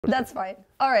That's fine.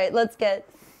 All right, let's get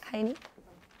Heini.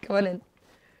 Come on in.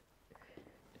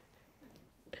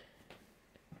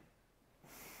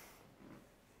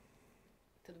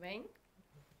 Tudo bem?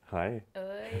 Hi.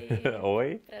 Oi.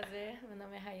 Oi. Prazer, meu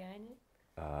nome é Rayane.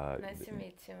 Nice to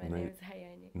meet you. My name is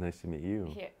Rayane. Nice to meet you.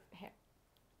 Here.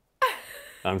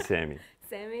 I'm Samy.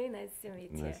 Samy, nice to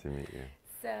meet you. Nice to meet you.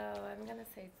 So I'm gonna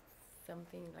say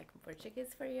something like in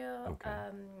Portuguese for you. Okay.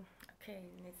 Okay,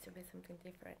 it needs to be something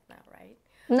different now, right?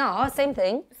 No, same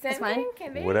thing. Same It's fine. thing,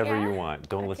 can be? Whatever Yeah? you want.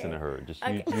 Don't listen to Okay. her. Just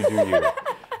Okay. you do you.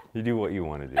 You do what you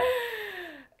want to do.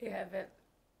 You have a...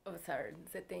 Oh, sorry.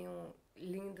 Você tem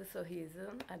lindo sorriso.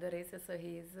 Adorei seu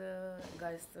sorriso.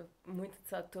 Gosto muito de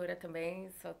sua altura também.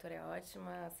 Sua altura é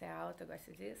ótima. Você é alta, eu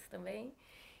gosto disso também.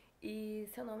 E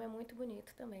seu nome é muito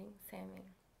bonito também, Samy.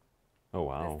 Oh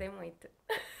wow. Gostei muito.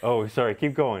 Oh, sorry.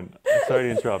 Keep going. Sorry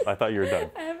to interrupt. I thought you were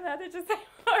done. I have nothing to say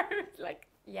more. Like,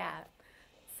 yeah.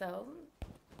 So...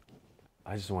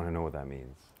 I just want to know what that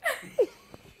means.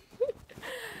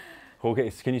 Okay,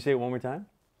 so can you say it one more time?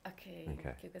 Ok.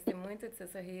 Ok. Que eu gostei muito do seu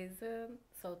sorriso.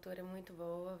 Sua altura é muito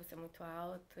boa. Você é muito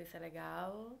alto. Isso é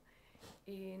legal.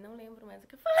 E não lembro mais o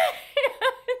que eu falei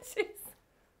antes.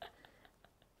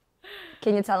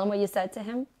 Can you tell him what you said to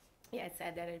him? Yeah, I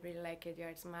said that I really like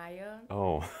your smile.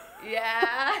 Oh,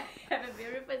 Yeah, you have a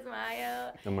beautiful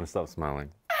smile. I'm gonna stop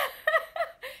smiling.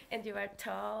 And you are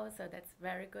tall, so that's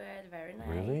very good, very nice.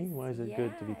 Really? Why is it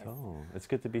good to be Yes. tall? It's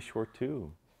good to be short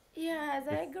too. Yes,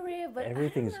 I agree, but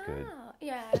everything's I don't good. know.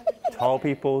 Yeah, everything's Tall good.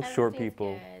 people, short Everything's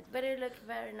people. good. But it looks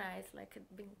very nice, like it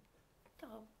being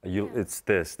tall. You, Yeah. it's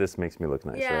this. This makes me look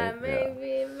nice, Yeah, right?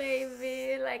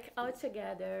 maybe, like all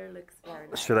together looks very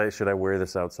nice. Should I wear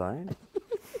this outside?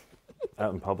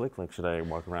 Out in public? Like, should I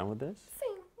walk around with this?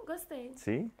 Sim, gostei.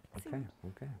 See? Okay,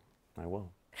 okay. I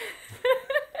will.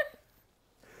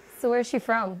 So where's she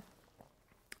from?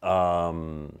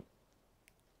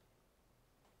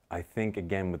 I think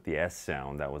again with the S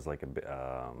sound, that was like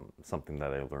something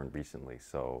that I learned recently.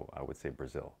 So I would say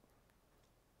Brazil.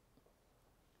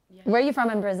 Yeah. Where are you from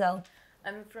in Brazil?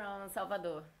 I'm from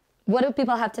Salvador. What do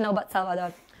people have to know about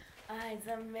Salvador? It's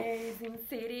an amazing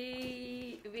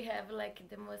city. We have like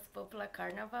the most popular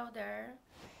carnival there.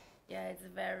 Yeah, it's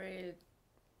very...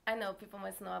 I know people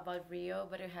must know about Rio,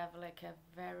 but we have like a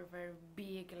very, very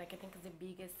big, like I think it's the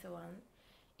biggest one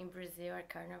in Brazil. Our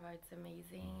carnival, it's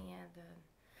amazing. And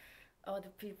all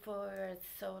the people are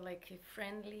so like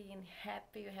friendly and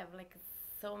happy. We have like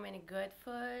so many good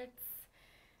foods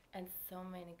and so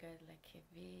many good like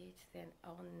beach and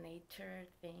all nature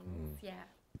things. Yeah.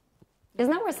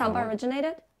 Isn't that where samba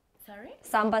originated? Sorry?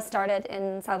 Samba started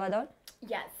in Salvador?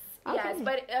 Yes, Okay. yes,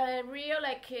 but Rio,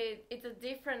 like, it's a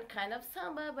different kind of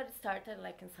samba, but it started,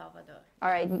 like, in Salvador. All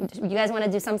right, you guys want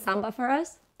to do some samba for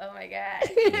us? Oh, my God.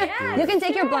 Yeah, You can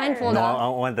take your sure. blindfold No, I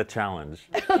off. want the challenge.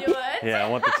 You want? Yeah, I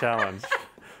want the challenge.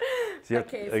 So you have-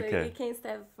 Okay, so you can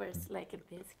step first, like,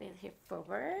 this face here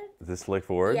forward. This leg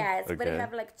forward? Yes, Okay. but you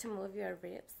have, like, to move your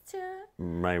ribs, too.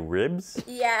 My ribs?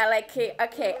 Yeah, like,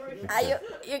 okay,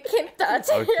 you can touch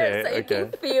Okay, here, so you okay.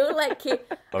 can feel, like,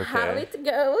 how Okay. it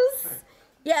goes.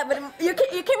 Yeah, but you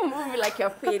can move like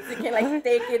your feet. You can like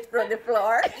take it from the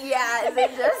floor. Yeah, is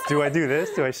it just? Do I do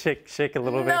this? Do I shake a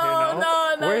little bit here?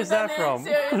 No. Where's you that don't from?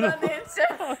 need to, you don't need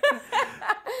to.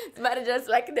 But just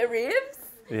like the ribs,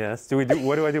 Yes. Do we do?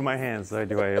 What do I do? My hands?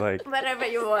 Do I like? whatever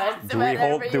you want. Do we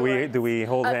hold? Do we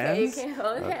hold Okay, hands? you can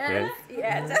hold Okay. hands.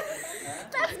 Yeah,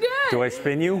 that's good. Do I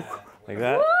spin you like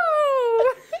that? Woo!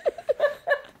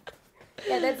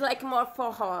 Yeah, that's like more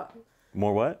for her.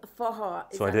 More what? For her.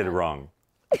 So I did it wrong.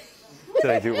 Did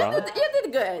I do it wrong? You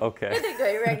did good. Okay. You did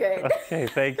good. You were good. Okay.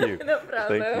 Thank you. No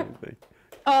problem. Thank you. Thank you.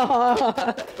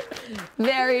 Oh,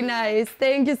 very nice.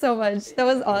 Thank you so much. That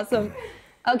was awesome.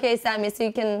 Okay, Sammy, so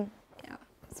you can, yeah,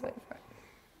 let's wait for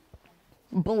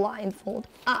it. Blindfold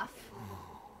off.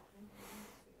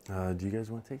 Do you guys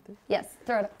want to take this? Yes,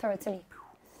 throw it to me.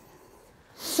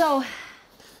 So,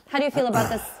 how do you feel about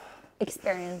this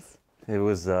experience? It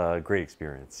was a great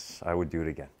experience. I would do it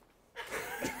again.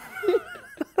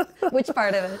 Which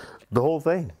part of it? The whole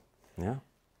thing. Yeah.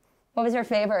 What was your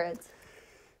favorite?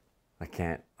 I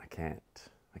can't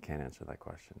answer that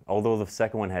question. Although the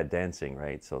second one had dancing,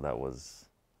 right? So that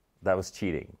was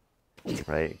cheating,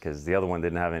 right? Because the other one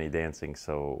didn't have any dancing,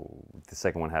 so the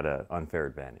second one had an unfair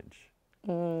advantage.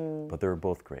 But they were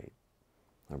both great.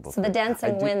 They're both So the great.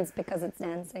 dancing wins because it's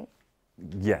dancing.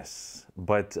 Yes,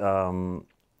 but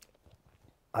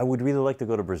I would really like to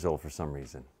go to Brazil for some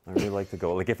reason. I really like to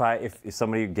go. Like if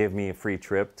somebody gave me a free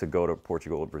trip to go to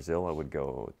Portugal or Brazil, I would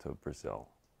go to Brazil.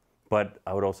 But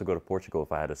I would also go to Portugal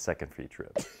if I had a second free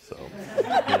trip. So,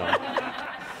 you know.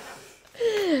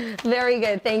 Very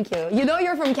good. Thank you. You know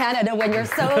you're from Canada when you're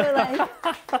so like,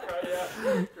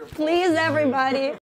 please everybody.